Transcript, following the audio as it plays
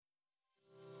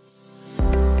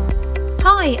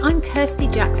Hi, I'm Kirsty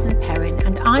Jackson-Perrin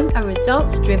and I'm a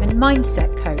results-driven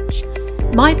mindset coach.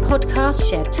 My podcasts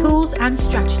share tools and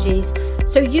strategies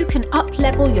so you can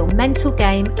up-level your mental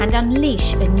game and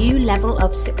unleash a new level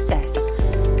of success.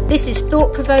 This is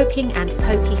thought-provoking and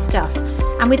pokey stuff,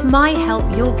 and with my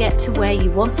help you'll get to where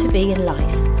you want to be in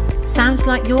life. Sounds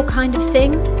like your kind of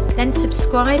thing? Then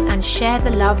subscribe and share the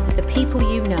love with the people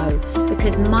you know,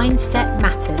 because mindset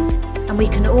matters, and we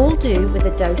can all do with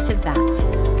a dose of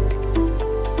that.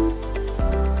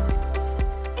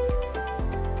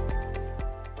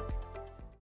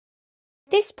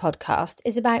 This podcast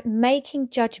is about making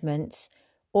judgments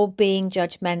or being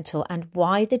judgmental and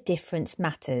why the difference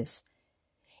matters.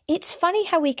 It's funny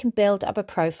how we can build up a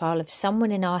profile of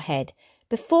someone in our head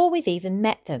before we've even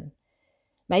met them.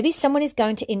 Maybe someone is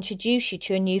going to introduce you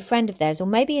to a new friend of theirs or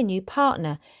maybe a new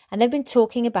partner, and they've been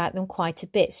talking about them quite a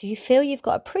bit, so you feel you've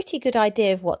got a pretty good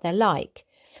idea of what they're like.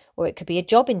 Or it could be a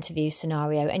job interview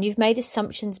scenario and you've made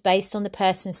assumptions based on the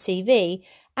person's CV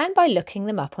and by looking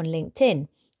them up on LinkedIn.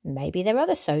 Maybe their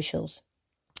other socials.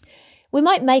 We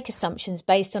might make assumptions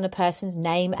based on a person's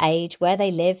name, age, where they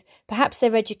live, perhaps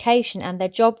their education and their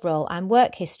job role and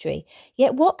work history.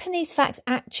 Yet what can these facts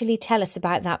actually tell us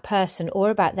about that person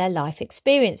or about their life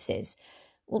experiences?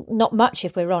 Well, not much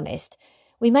if we're honest.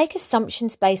 We make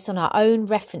assumptions based on our own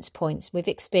reference points we've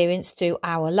experienced through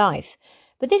our life.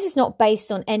 But this is not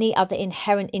based on any other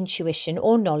inherent intuition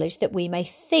or knowledge that we may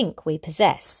think we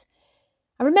possess.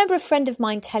 I remember a friend of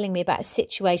mine telling me about a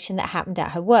situation that happened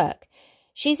at her work.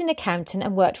 She's an accountant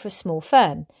and worked for a small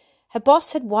firm. Her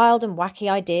boss had wild and wacky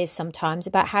ideas sometimes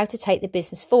about how to take the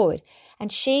business forward,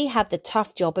 and she had the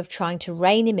tough job of trying to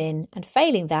rein him in and,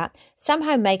 failing that,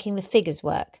 somehow making the figures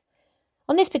work.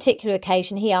 On this particular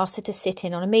occasion, he asked her to sit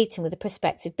in on a meeting with a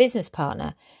prospective business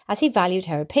partner, as he valued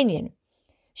her opinion.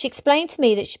 She explained to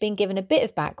me that she'd been given a bit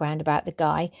of background about the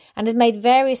guy and had made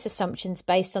various assumptions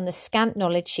based on the scant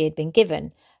knowledge she had been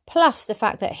given, plus the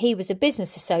fact that he was a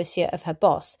business associate of her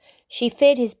boss. She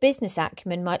feared his business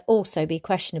acumen might also be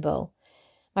questionable.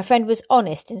 My friend was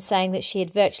honest in saying that she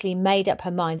had virtually made up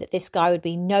her mind that this guy would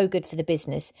be no good for the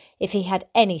business if he had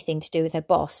anything to do with her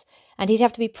boss, and he'd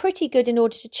have to be pretty good in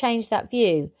order to change that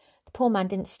view. The poor man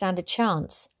didn't stand a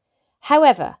chance.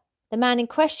 However, the man in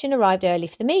question arrived early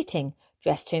for the meeting,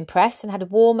 dressed to impress and had a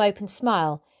warm, open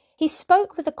smile. He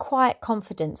spoke with a quiet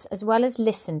confidence as well as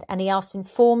listened, and he asked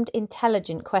informed,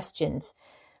 intelligent questions.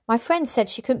 My friend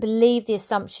said she couldn't believe the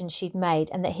assumptions she'd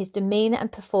made and that his demeanour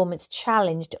and performance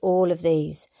challenged all of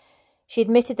these. She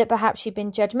admitted that perhaps she'd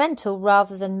been judgmental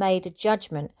rather than made a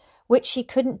judgment, which she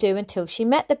couldn't do until she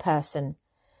met the person.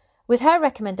 With her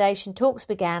recommendation, talks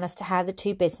began as to how the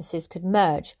two businesses could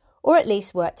merge, or at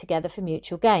least work together for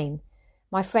mutual gain.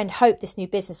 My friend hoped this new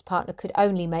business partner could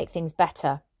only make things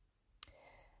better.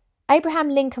 Abraham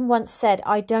Lincoln once said,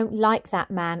 "I don't like that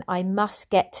man, I must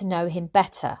get to know him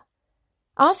better."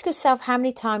 Ask yourself how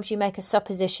many times you make a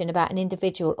supposition about an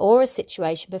individual or a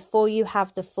situation before you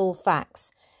have the full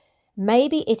facts.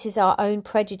 Maybe it is our own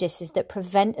prejudices that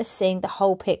prevent us seeing the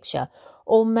whole picture,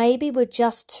 or maybe we're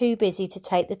just too busy to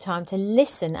take the time to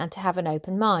listen and to have an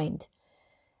open mind.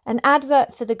 An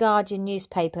advert for the Guardian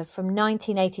newspaper from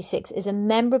 1986 is a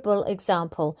memorable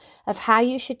example of how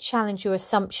you should challenge your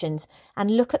assumptions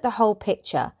and look at the whole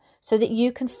picture so that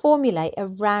you can formulate a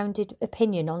rounded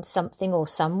opinion on something or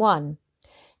someone.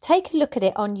 Take a look at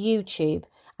it on YouTube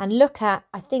and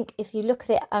I think if you look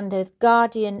at it under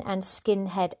Guardian and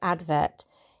Skinhead advert,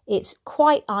 it's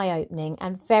quite eye-opening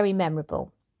and very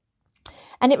memorable.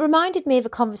 And it reminded me of a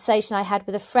conversation I had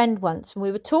with a friend once when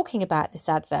we were talking about this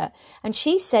advert, and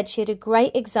she said she had a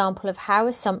great example of how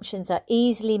assumptions are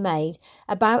easily made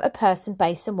about a person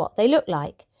based on what they look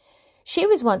like. She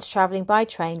was once travelling by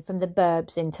train from the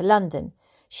burbs into London.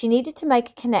 She needed to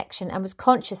make a connection and was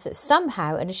conscious that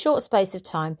somehow, in a short space of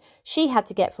time, she had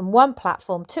to get from one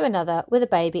platform to another with a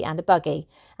baby and a buggy,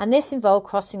 and this involved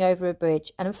crossing over a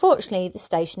bridge, and unfortunately the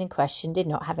station in question did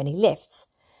not have any lifts.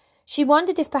 She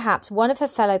wondered if perhaps one of her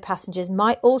fellow passengers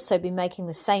might also be making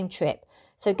the same trip,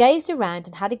 so gazed around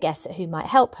and had a guess at who might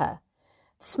help her.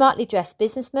 The smartly dressed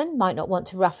businessman might not want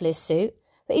to ruffle his suit,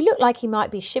 but he looked like he might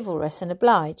be chivalrous and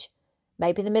oblige.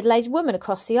 Maybe the middle-aged woman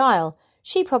across the aisle.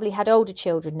 She probably had older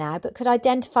children now, but could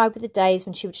identify with the days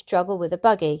when she would struggle with a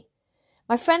buggy.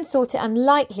 My friend thought it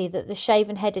unlikely that the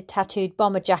shaven-headed, tattooed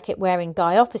bomber jacket-wearing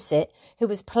guy opposite, who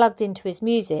was plugged into his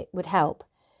music, would help.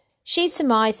 She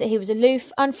surmised that he was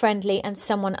aloof, unfriendly, and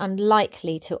someone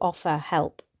unlikely to offer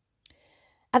help.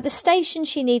 At the station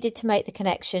she needed to make the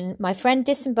connection, my friend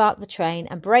disembarked the train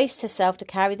and braced herself to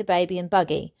carry the baby and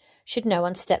buggy, should no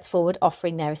one step forward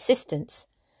offering their assistance.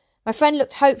 My friend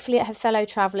looked hopefully at her fellow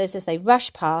travellers as they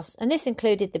rushed past, and this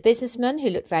included the businessman, who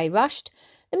looked very rushed,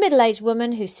 the middle-aged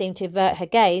woman, who seemed to avert her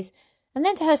gaze, and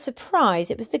then to her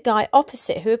surprise, it was the guy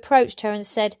opposite who approached her and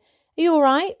said, "Are you all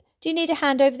right? Do you need a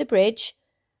hand over the bridge?"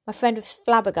 My friend was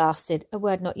flabbergasted, a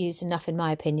word not used enough in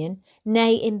my opinion,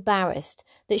 nay, embarrassed,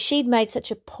 that she'd made such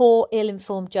a poor,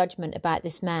 ill-informed judgment about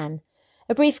this man.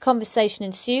 A brief conversation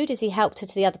ensued as he helped her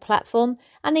to the other platform,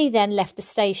 and he then left the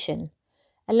station.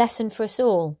 A lesson for us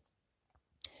all.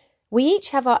 We each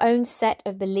have our own set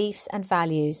of beliefs and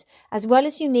values, as well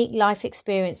as unique life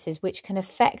experiences which can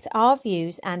affect our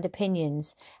views and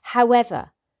opinions.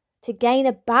 However, to gain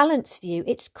a balanced view,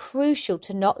 it's crucial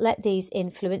to not let these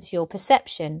influence your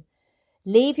perception.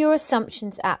 Leave your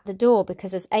assumptions at the door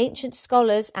because, as ancient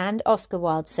scholars and Oscar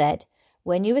Wilde said,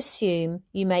 when you assume,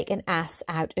 you make an ass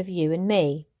out of you and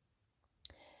me.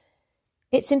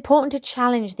 It's important to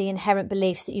challenge the inherent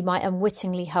beliefs that you might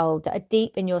unwittingly hold that are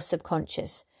deep in your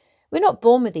subconscious. We're not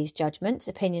born with these judgments,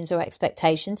 opinions or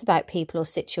expectations about people or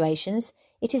situations.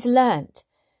 It is learnt.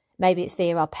 Maybe it's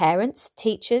via our parents,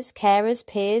 teachers, carers,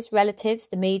 peers, relatives,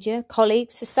 the media,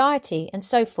 colleagues, society, and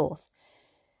so forth.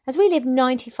 As we live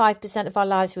 95% of our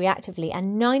lives reactively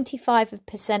and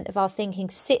 95% of our thinking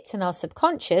sits in our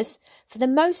subconscious, for the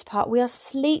most part we are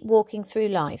sleepwalking through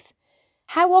life.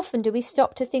 How often do we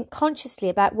stop to think consciously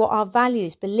about what our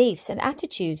values, beliefs and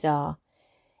attitudes are?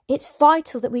 It's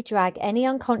vital that we drag any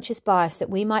unconscious bias that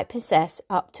we might possess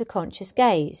up to conscious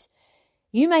gaze.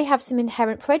 You may have some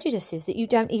inherent prejudices that you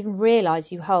don't even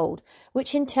realise you hold,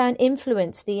 which in turn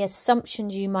influence the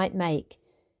assumptions you might make.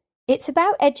 It's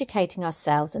about educating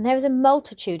ourselves, and there is a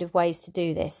multitude of ways to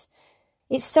do this.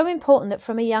 It's so important that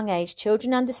from a young age,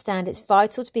 children understand it's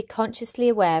vital to be consciously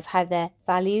aware of how their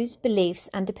values, beliefs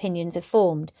and opinions are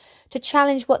formed, to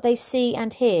challenge what they see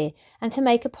and hear, and to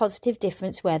make a positive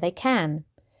difference where they can.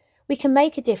 We can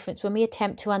make a difference when we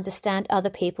attempt to understand other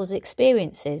people's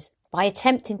experiences by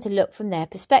attempting to look from their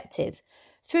perspective,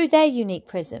 through their unique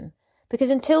prism,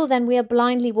 because until then we are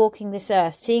blindly walking this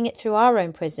earth, seeing it through our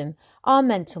own prism, our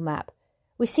mental map.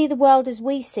 We see the world as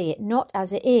we see it, not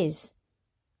as it is.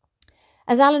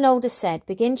 As Alan Alda said,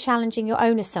 begin challenging your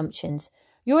own assumptions.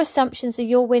 Your assumptions are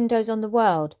your windows on the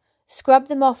world. Scrub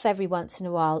them off every once in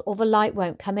a while, or the light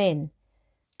won't come in.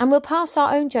 And we'll pass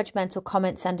our own judgmental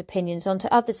comments and opinions on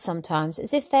to others sometimes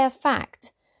as if they are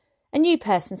fact. A new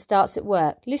person starts at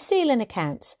work, Lucille in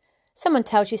accounts. Someone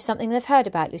tells you something they've heard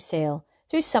about Lucille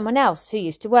through someone else who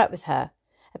used to work with her.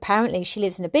 Apparently she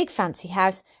lives in a big fancy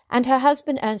house and her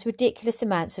husband earns ridiculous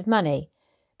amounts of money.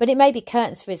 But it may be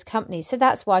curtains for his company, so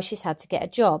that's why she's had to get a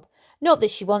job. Not that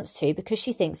she wants to, because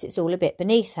she thinks it's all a bit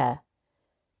beneath her.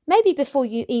 Maybe before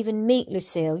you even meet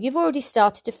Lucille, you've already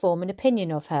started to form an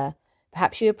opinion of her.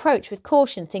 Perhaps you approach with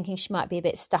caution, thinking she might be a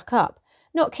bit stuck up,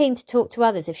 not keen to talk to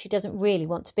others if she doesn't really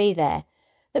want to be there,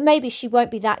 that maybe she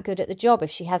won't be that good at the job if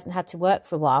she hasn't had to work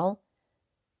for a while.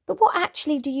 But what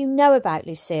actually do you know about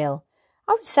Lucille?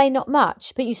 I would say not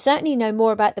much, but you certainly know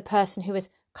more about the person who has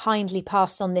kindly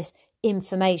passed on this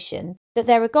information, that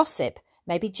they're a gossip,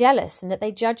 maybe jealous, and that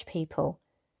they judge people.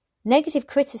 Negative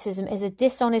criticism is a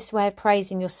dishonest way of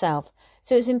praising yourself,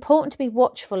 so it's important to be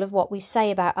watchful of what we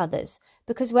say about others,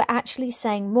 because we're actually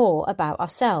saying more about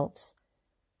ourselves.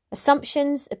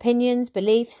 Assumptions, opinions,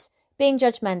 beliefs, being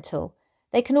judgmental,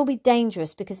 they can all be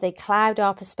dangerous because they cloud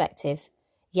our perspective.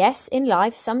 Yes, in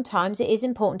life, sometimes it is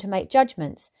important to make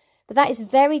judgments, but that is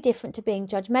very different to being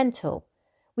judgmental.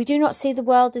 We do not see the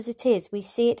world as it is, we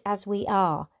see it as we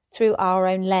are, through our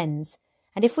own lens.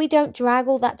 And if we don't drag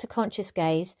all that to conscious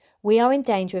gaze, we are in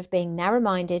danger of being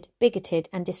narrow-minded, bigoted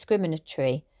and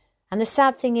discriminatory. And the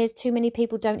sad thing is, too many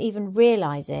people don't even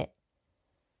realise it.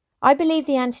 I believe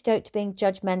the antidote to being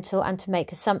judgmental and to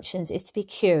make assumptions is to be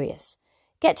curious.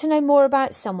 Get to know more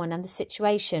about someone and the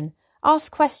situation.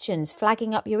 Ask questions,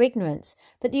 flagging up your ignorance,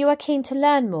 but that you are keen to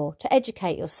learn more, to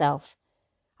educate yourself.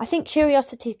 I think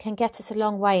curiosity can get us a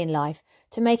long way in life,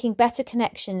 to making better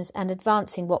connections and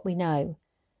advancing what we know.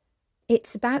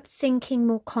 It's about thinking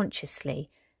more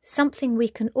consciously, something we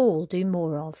can all do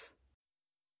more of.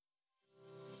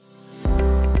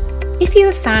 If you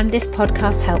have found this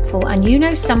podcast helpful and you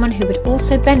know someone who would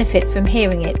also benefit from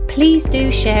hearing it, please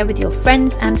do share with your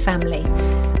friends and family.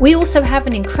 We also have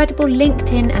an incredible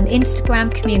LinkedIn and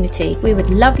Instagram community we would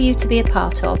love you to be a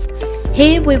part of.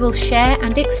 Here we will share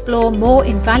and explore more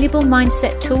invaluable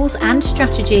mindset tools and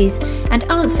strategies and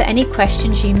answer any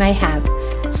questions you may have.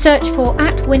 Search for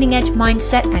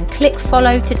 @WinningEdgeMindset and click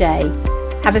follow today.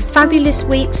 Have a fabulous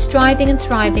week striving and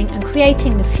thriving and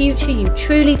creating the future you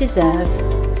truly deserve.